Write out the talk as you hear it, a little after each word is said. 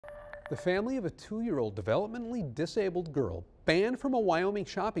The family of a 2-year-old developmentally disabled girl banned from a Wyoming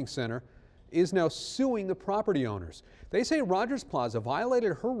shopping center is now suing the property owners. They say Rogers Plaza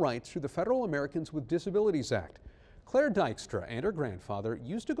violated her rights through the Federal Americans with Disabilities Act. Claire Dykstra and her grandfather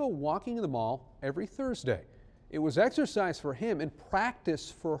used to go walking in the mall every Thursday. It was exercise for him and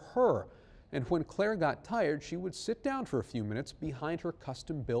practice for her. And when Claire got tired, she would sit down for a few minutes behind her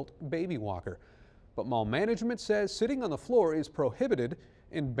custom-built baby walker. But mall management says sitting on the floor is prohibited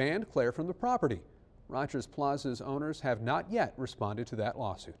and banned Claire from the property. Rogers Plaza's owners have not yet responded to that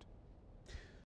lawsuit.